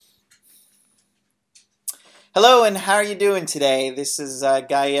Hello, and how are you doing today? This is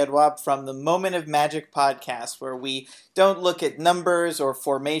Guy Edwab from the Moment of Magic podcast, where we don't look at numbers or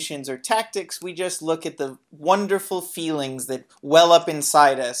formations or tactics. We just look at the wonderful feelings that well up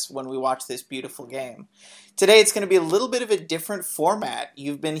inside us when we watch this beautiful game. Today, it's going to be a little bit of a different format.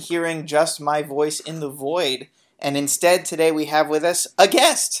 You've been hearing just my voice in the void, and instead, today we have with us a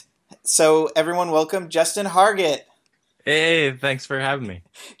guest. So, everyone, welcome Justin Hargett. Hey, thanks for having me.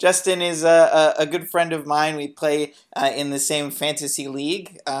 Justin is a good friend of mine. We play in the same fantasy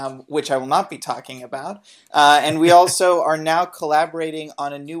league, which I will not be talking about. And we also are now collaborating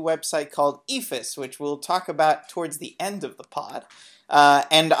on a new website called Eephus, which we'll talk about towards the end of the pod.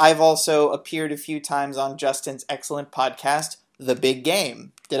 And I've also appeared a few times on Justin's excellent podcast, The Big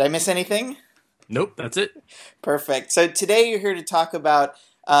Game. Did I miss anything? Nope, that's it. Perfect. So today you're here to talk about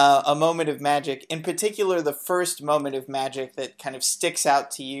a moment of magic, in particular the first moment of magic that kind of sticks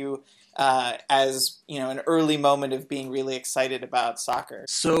out to you as, you know, an early moment of being really excited about soccer.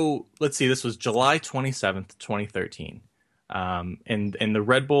 So let's see, this was July 27th, 2013. And the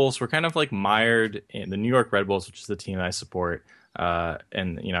Red Bulls were kind of like mired in the New York Red Bulls, which is the team I support.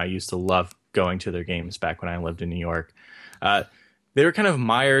 And, you know, I used to love going to their games back when I lived in New York. They were kind of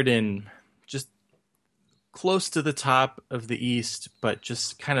mired in just close to the top of the East, but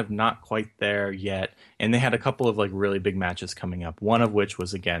just kind of not quite there yet. And they had a couple of like really big matches coming up, one of which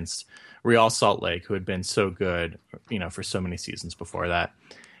was against Real Salt Lake, who had been so good, you know, for so many seasons before that.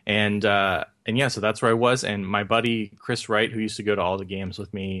 And yeah, so that's where I was. And my buddy Chris Wright, who used to go to all the games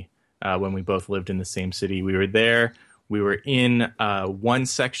with me when we both lived in the same city, we were there. We were in one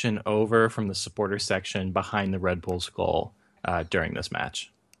section over from the supporter section behind the Red Bulls goal during this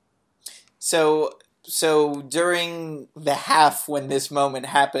match. So during the half when this moment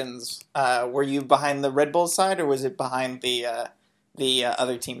happens, were you behind the Red Bull side or was it behind the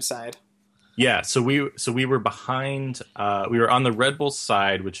other team side? Yeah, so we were behind. We were on the Red Bull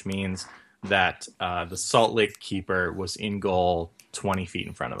side, which means that the Salt Lake keeper was in goal 20 feet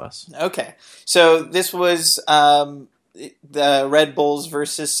in front of us. Okay, so this was the Red Bulls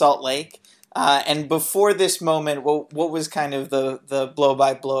versus Salt Lake. And before this moment, what was kind of the blow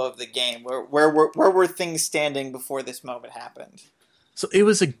by blow of the game? Where were things standing before this moment happened? So it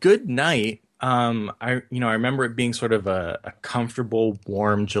was a good night. I remember it being sort of a comfortable,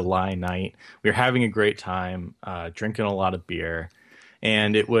 warm July night. We were having a great time, drinking a lot of beer,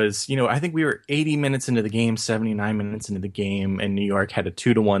 and it was, you know, I think we were 80 minutes into the game, 79 minutes into the game, and New York had a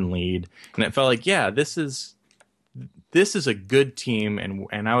 2-1 lead, and it felt like, yeah, this is a good team,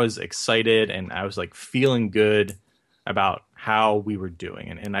 and I was excited, and I was like feeling good about how we were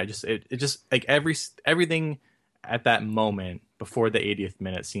doing, and I just it just like everything at that moment before the 80th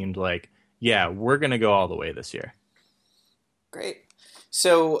minute seemed like, yeah, we're gonna go all the way this year. Great.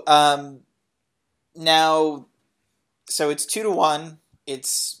 So now, so it's 2-1.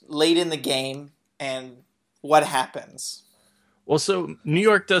 It's late in the game, and what happens? Well, so New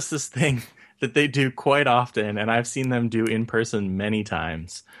York does this thing that they do quite often, and I've seen them do in person many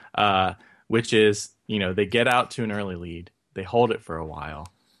times, which is, you know, they get out to an early lead, they hold it for a while.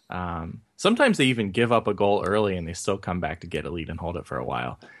 Sometimes they even give up a goal early and they still come back to get a lead and hold it for a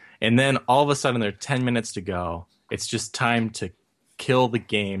while. And then all of a sudden, there are 10 minutes to go. It's just time to kill the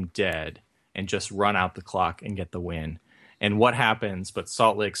game dead and just run out the clock and get the win. And what happens? But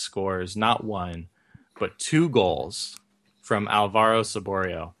Salt Lake scores not one, but 2 goals from Alvaro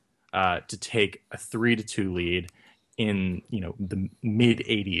Saborio to take a 3-2 lead in, you know, the mid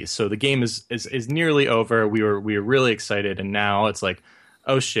 80s. So the game is nearly over. We were really excited, and now it's like,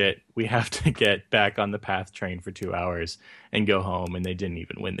 oh shit, we have to get back on the PATH train for 2 hours and go home, and they didn't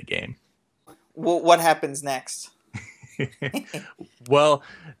even win the game. Well, what happens next? Well,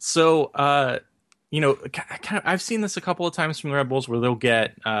 so you know, I've seen this a couple of times from the Red Bulls where they'll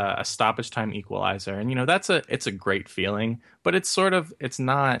get a stoppage time equalizer, and you know, it's a great feeling, but it's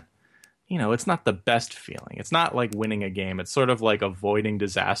not. You know, it's not the best feeling. It's not like winning a game. It's sort of like avoiding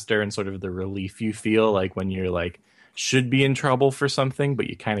disaster and sort of the relief you feel like when you're like should be in trouble for something, but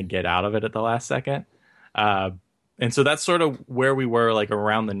you kind of get out of it at the last second. And so that's sort of where we were, like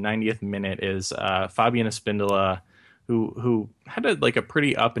around the 90th minute is Fabian Espindola, who had a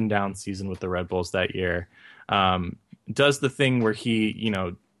pretty up and down season with the Red Bulls that year, does the thing where he, you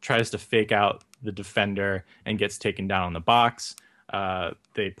know, tries to fake out the defender and gets taken down on the box.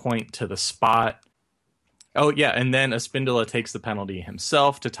 They point to the spot. Oh, yeah, and then Espindola takes the penalty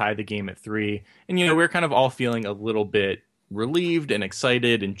himself to tie the game at 3. And, you know, we're kind of all feeling a little bit relieved and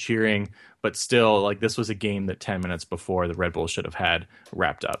excited and cheering, but still, like, this was a game that 10 minutes before the Red Bulls should have had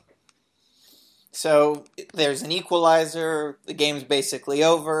wrapped up. So there's an equalizer, the game's basically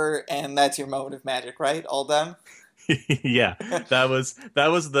over, and that's your moment of magic, right? All done? Yeah, that was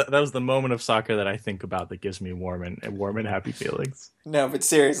the moment of soccer that I think about that gives me warm and happy feelings. No, but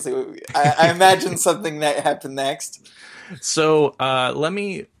seriously, I imagine something that happened next. So let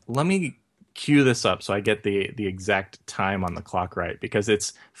me cue this up so I get the exact time on the clock right, because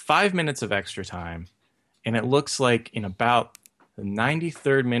it's 5 minutes of extra time, and it looks like in about the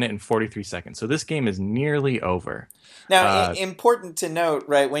 93rd minute and 43 seconds. So this game is nearly over. Now, Uh, important to note,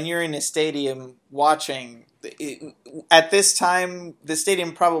 right, when you're in a stadium watching, at this time, the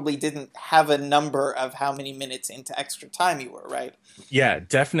stadium probably didn't have a number of how many minutes into extra time you were, right? yeah,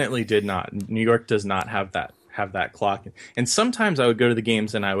 definitely did not. New York does not have that clock. And sometimes I would go to the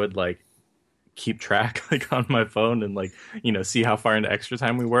games and I would like keep track like on my phone and like see how far into extra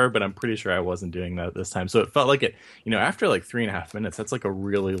time we were, but I'm pretty sure I wasn't doing that this time. So it felt like it after like 3.5 minutes, that's like a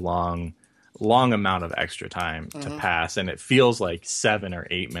really long amount of extra time to pass, and it feels like 7 or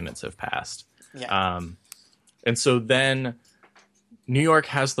 8 minutes have passed. Yeah. And so then New York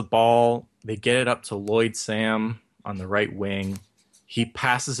has the ball. They get it up to Lloyd Sam on the right wing. He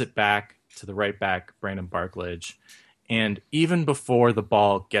passes it back to the right back, Brandon Barklage. And even before the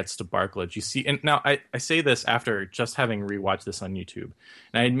ball gets to Barklage, you see, and now I say this after just having rewatched this on YouTube.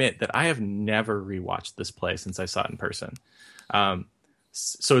 And I admit that I have never rewatched this play since I saw it in person.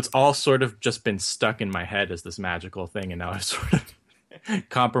 So it's all sort of just been stuck in my head as this magical thing. And now I've sort of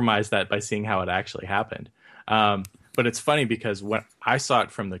compromised that by seeing how it actually happened. But it's funny because when I saw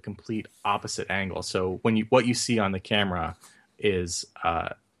it from the complete opposite angle. So what you see on the camera is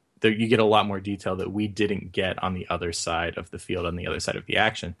there you get a lot more detail that we didn't get on the other side of the field, on the other side of the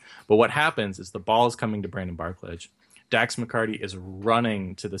action. But what happens is the ball is coming to Brandon Barklage. Dax McCarty is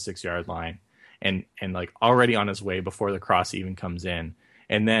running to the 6-yard line and like already on his way before the cross even comes in.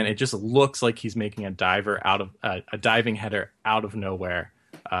 And then it just looks like he's making a diving header out of nowhere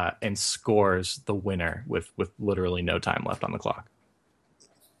and scores the winner with literally no time left on the clock.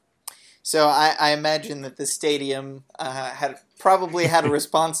 So I imagine that the stadium had probably had a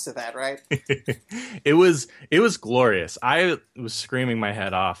response to that, right? It was glorious. I was screaming my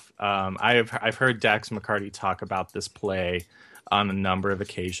head off. I've heard Dax McCarty talk about this play on a number of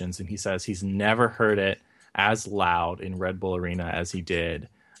occasions, and he says he's never heard it as loud in Red Bull Arena as he did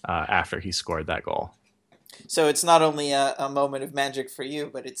after he scored that goal. So it's not only a moment of magic for you,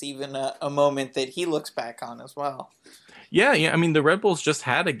 but it's even a moment that he looks back on as well. Yeah. I mean, the Red Bulls just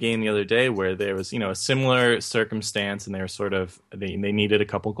had a game the other day where there was, a similar circumstance, and they were sort of they needed a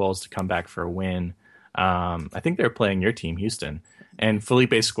couple goals to come back for a win. I think they were playing your team, Houston, and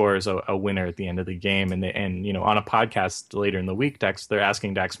Felipe scores a winner at the end of the game. And on a podcast later in the week, they're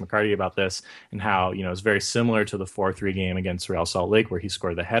asking Dax McCarty about this and how it's very similar to the 4-3 game against Real Salt Lake where he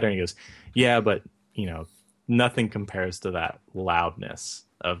scored the header. And he goes, yeah, but nothing compares to that loudness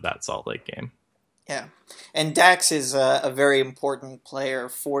of that Salt Lake game. Yeah, and Dax is a very important player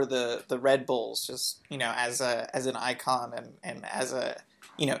for the Red Bulls, just as an icon and as a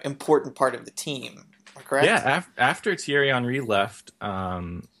important part of the team. Correct? Yeah, after Thierry Henry left,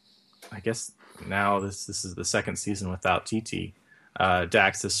 I guess now this is the second season without TT.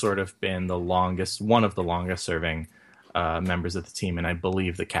 Dax has sort of been one of the longest serving members of the team, and I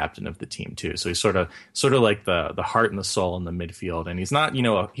believe the captain of the team too. So he's sort of like the heart and the soul in the midfield. And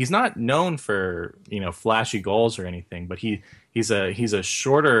he's not known for flashy goals or anything, but he's a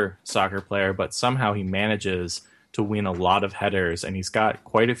shorter soccer player, but somehow he manages to win a lot of headers, and he's got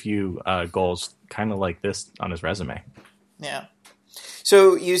quite a few goals kind of like this on his resume. Yeah.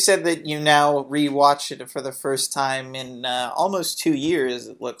 So you said that you now rewatched it for the first time in almost 2 years,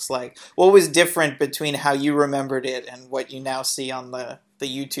 it looks like. What was different between how you remembered it and what you now see on the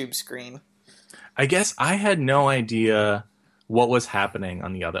YouTube screen? I guess I had no idea what was happening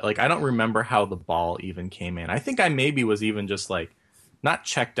on the other. Like, I don't remember how the ball even came in. I think I maybe was even just like not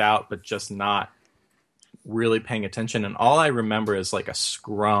checked out, but just not really paying attention. And all I remember is like a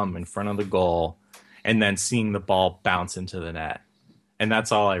scrum in front of the goal and then seeing the ball bounce into the net. And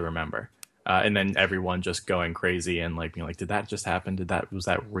that's all I remember. And then everyone just going crazy and like being like, did that just happen? Was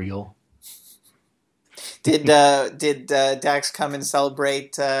that real? Did Dax come and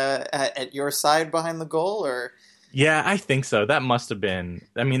celebrate at your side behind the goal, or? Yeah, I think so. That must have been.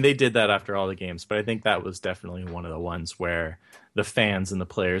 I mean, they did that after all the games, but I think that was definitely one of the ones where the fans and the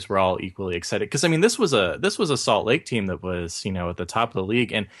players were all equally excited. Because I mean, this was a Salt Lake team that was at the top of the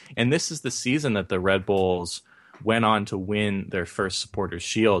league, and this is the season that the Red Bulls went on to win their first Supporters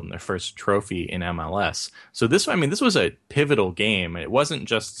Shield and their first trophy in MLS. So this was a pivotal game. It wasn't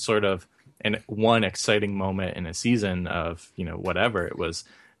just sort of one exciting moment in a season of whatever. It was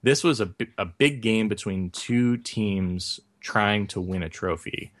this was a big game between two teams trying to win a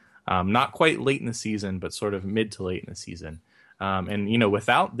trophy. Not quite late in the season, but sort of mid to late in the season. And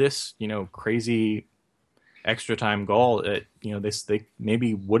without this, crazy extra time goal, they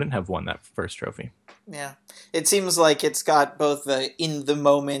maybe wouldn't have won that first trophy. Yeah, it seems like it's got both the in the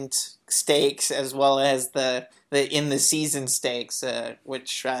moment stakes as well as the in the season stakes,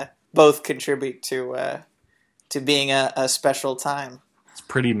 which both contribute to being a special time. It's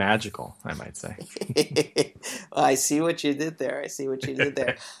pretty magical, I might say. Well, I see what you did there.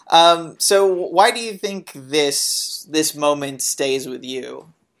 So why do you think this moment stays with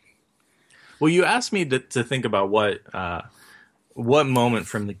you? Well, you asked me to think about what moment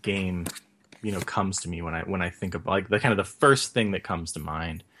from the game, comes to me when I think of like the kind of the first thing that comes to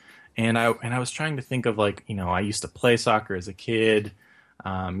mind. And I was trying to think of like, I used to play soccer as a kid.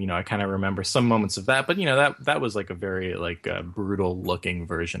 I kind of remember some moments of that, but that was like a very like brutal looking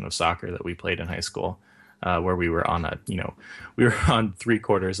version of soccer that we played in high school, where we were on we were on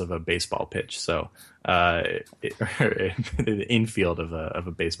 3/4 of a baseball pitch. So, the infield of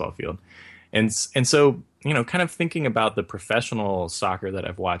a baseball field. And so, kind of thinking about the professional soccer that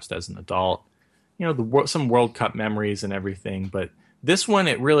I've watched as an adult, some World Cup memories and everything, but this one,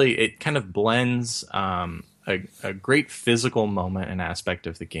 it kind of blends a great physical moment and aspect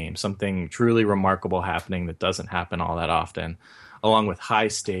of the game, something truly remarkable happening that doesn't happen all that often, along with high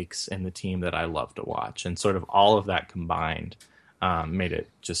stakes in the team that I love to watch, and sort of all of that combined made it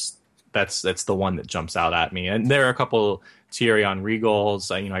just that's the one that jumps out at me. And there are a couple Thierry Henry goals.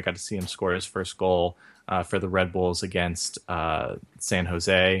 I got to see him score his first goal for the Red Bulls against San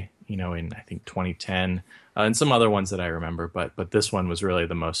Jose, in I think 2010, and some other ones that I remember. But this one was really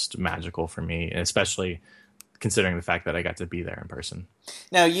the most magical for me, especially considering the fact that I got to be there in person.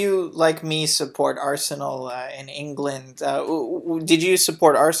 Now, you, like me, support Arsenal in England. Did you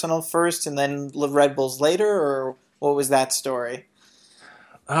support Arsenal first and then the Red Bulls later, or what was that story?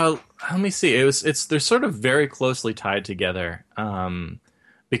 Let me see. They're sort of very closely tied together,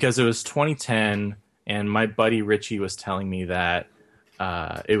 because it was 2010, and my buddy Richie was telling me that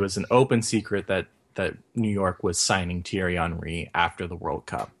it was an open secret that New York was signing Thierry Henry after the World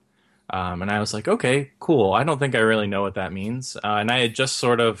Cup. And I was like, okay, cool. I don't think I really know what that means. And I had just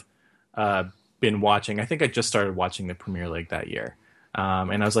sort of been watching. I think I just started watching the Premier League that year.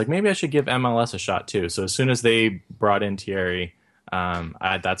 And I was like, maybe I should give MLS a shot too. So as soon as they brought in Thierry,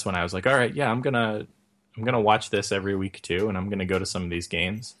 that's when I was like, all right, yeah, I'm gonna watch this every week too, and I'm gonna go to some of these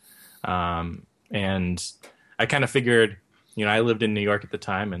games. And I kind of figured, I lived in New York at the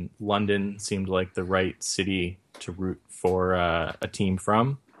time, and London seemed like the right city to root for a team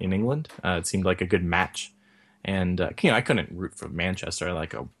from in England. It seemed like a good match. And, I couldn't root for Manchester,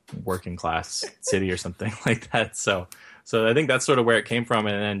 like a working class city or something like that. So I think that's sort of where it came from.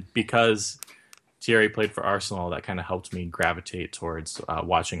 And then because Thierry played for Arsenal, that kind of helped me gravitate towards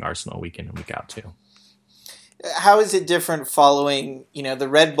watching Arsenal week in and week out too. How is it different following, the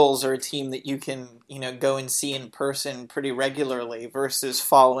Red Bulls are a team that you can, go and see in person pretty regularly versus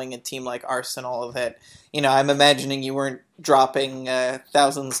following a team like Arsenal that, I'm imagining you weren't dropping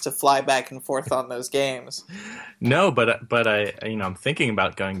thousands to fly back and forth on those games. No, but I, I'm thinking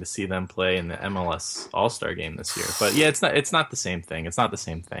about going to see them play in the MLS All-Star game this year. But yeah, it's not the same thing. It's not the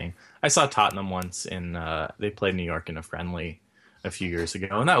same thing. I saw Tottenham once they played New York in a friendly a few years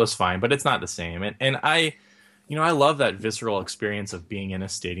ago, and that was fine, but it's not the same. And I love that visceral experience of being in a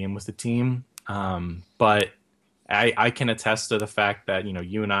stadium with the team. But I can attest to the fact that,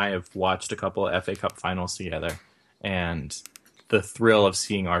 you and I have watched a couple of FA Cup finals together, and the thrill of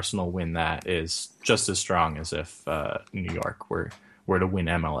seeing Arsenal win that is just as strong as if New York were to win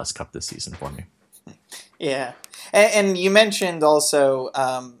MLS Cup this season for me. Yeah. And you mentioned also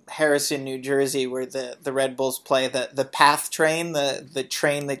Harrison, New Jersey, where the Red Bulls play the PATH train, the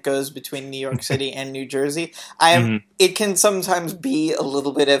train that goes between New York City and New Jersey. It can sometimes be a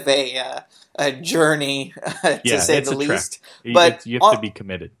little bit of a journey, to say the least. But you have to be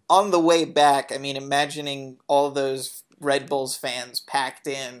committed. On the way back, I mean, imagining all those Red Bulls fans packed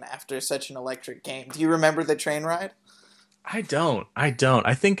in after such an electric game. Do you remember the train ride? I don't. I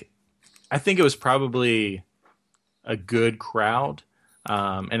think it was probably a good crowd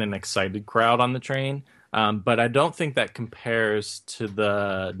and an excited crowd on the train. But I don't think that compares to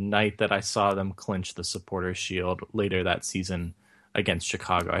the night that I saw them clinch the Supporters' Shield later that season against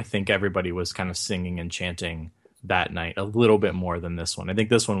Chicago. I think everybody was kind of singing and chanting that night a little bit more than this one. I think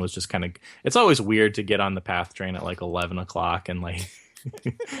this one was just kind of, it's always weird to get on the PATH train at like 11 o'clock and like,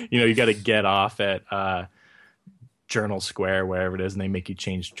 you got to get off at Journal Square, wherever it is, and they make you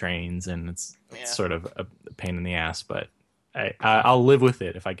change trains, and it's sort of a pain in the ass. But I'll live with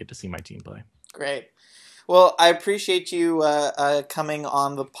it if I get to see my team play. Great. Well, I appreciate you coming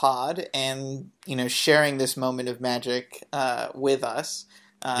on the pod and sharing this moment of magic with us.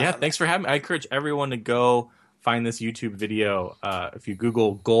 Yeah, thanks for having me. I encourage everyone to go find this YouTube video. If you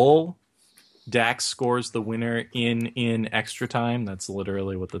Google goal, Dax scores the winner in extra time. That's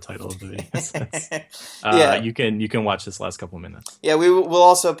literally what the title of the video says. Yeah. You can watch this last couple of minutes. Yeah, we'll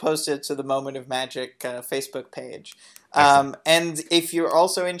also post it to the Moment of Magic Facebook page. And if you're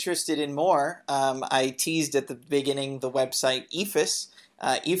also interested in more, I teased at the beginning the website Eephus,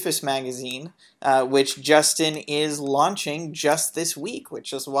 Eephus magazine, which Justin is launching just this week,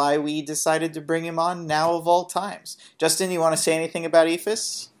 which is why we decided to bring him on now of all times. Justin, you want to say anything about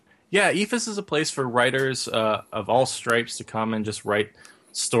Eephus? Yeah, Eephus is a place for writers of all stripes to come and just write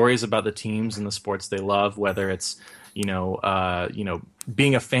stories about the teams and the sports they love, whether it's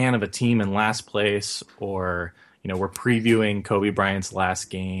being a fan of a team in last place, or we're previewing Kobe Bryant's last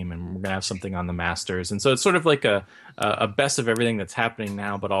game, and we're gonna have something on the Masters, and so it's sort of like a best of everything that's happening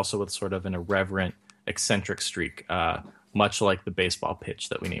now, but also with sort of an irreverent, eccentric streak, much like the baseball pitch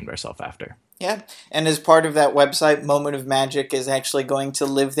that we named ourselves after. Yeah, and as part of that website, Moment of Magic is actually going to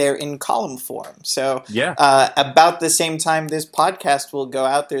live there in column form. So yeah, about the same time this podcast will go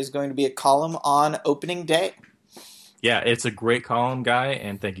out, there's going to be a column on opening day. Yeah, it's a great column, Guy,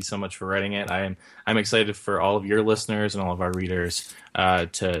 and thank you so much for writing it. I'm excited for all of your listeners and all of our readers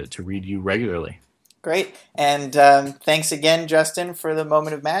to read you regularly. Great, and thanks again, Justin, for the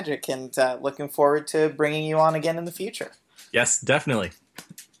Moment of Magic, and looking forward to bringing you on again in the future. Yes, definitely.